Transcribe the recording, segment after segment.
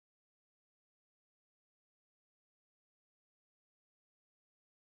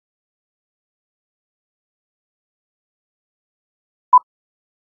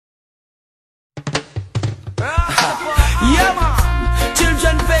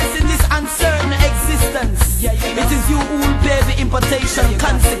importation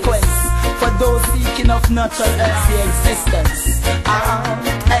consequence for those seeking of natural earthly existence.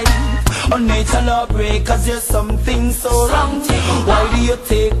 Hey. On nature lawbreakers, there's something so wrong. Why do you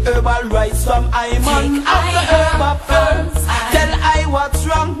take herbal rights from Iman? After herb of herbs, tell I what's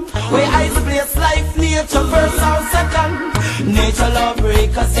wrong. Where I place life, nature first or second. Nature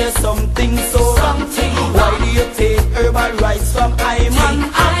lawbreakers, there's something so wrong. Why do you take herbal rights from Iman?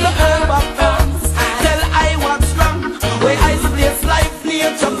 After herb of herbs, tell I what's wrong. Where I place life,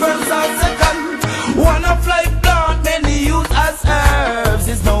 nature first or second. One of life plant, many use as herbs,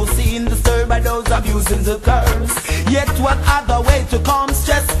 is now seen disturbed by those abusing the curves. Yet what other way to calm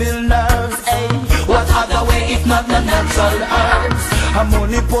stress-filled nerves? Hey, what other way if not the natural herbs?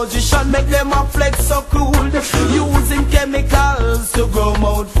 Harmony position make them a flex so crude, using chemicals to grow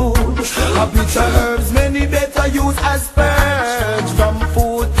more food. Habitual herbs many better use as purge from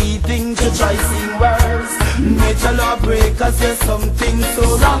food eating to try sing words. Nature lawbreakers, there's something so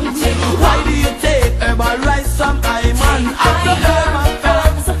wrong. Why do you take herbal rights from Iman? After herb of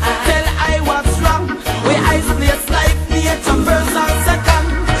herbs, tell I what's wrong. Where I place life, nature first or second.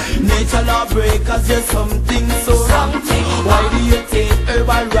 Nature lawbreakers, there's something so wrong. Why do you take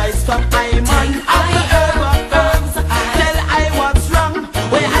herbal rights from Iman? After herb of herbs, tell I what's wrong.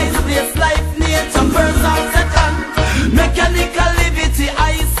 Where I place life, nature first or second. Mechanical liberty,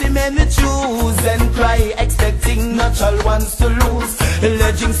 I see many choose and cry, expecting natural ones to lose.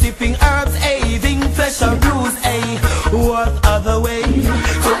 Alleging sipping herbs, aiding flesh and bruise. Ay, what other way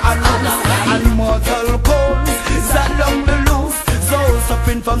to announce and mortal cause that long be loose? Souls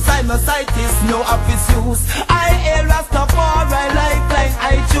suffering from sinusitis, no office use. I hail Rastafari, lifeline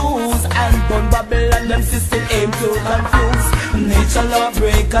I choose, and burn Babylon, them system aim to confuse. Nature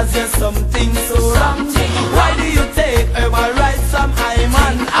lawbreakers, there's something so wrong. Why do you take herbal rights from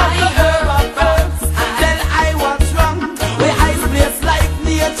Iman? After herb of herbs, tell I what's wrong. Where I place life,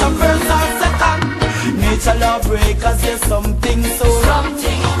 nature first or second. Nature lawbreakers, there's something so wrong.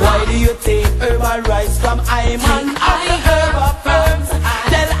 Why do you take herbal rights from Iman? After herb of herbs,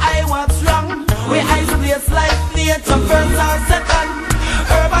 tell I what's wrong. Where I place life, nature first or second.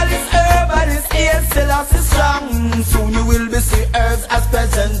 Herbalist, here still as is strong. Soon you will be see herbs as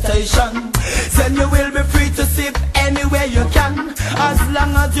presentation. Then you will be free to sip anywhere you can, as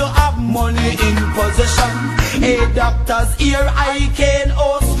long as you have money in possession. Hey doctors, here Ikane,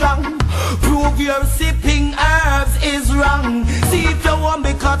 oh strong. Prove your sipping herbs is wrong. See if you won't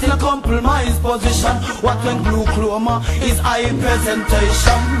be caught in a compromised position. What when glaucoma is high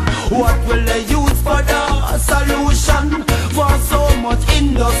presentation? What will they use for the solution for so much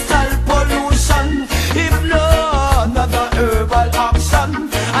industrial pollution? If no another herbal option,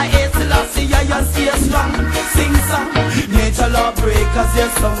 I hate till I see I stay strong. Sing song, nature lawbreakers,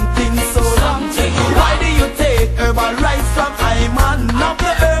 there's something so wrong. Why do you take herbal rights from Iman? Not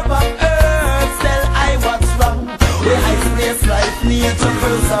the herb of herbs, tell I what's wrong. Where I place life, nature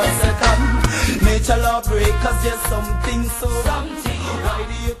first or second. Nature lawbreakers, there's something so wrong. Why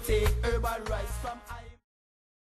do you take herbal rights from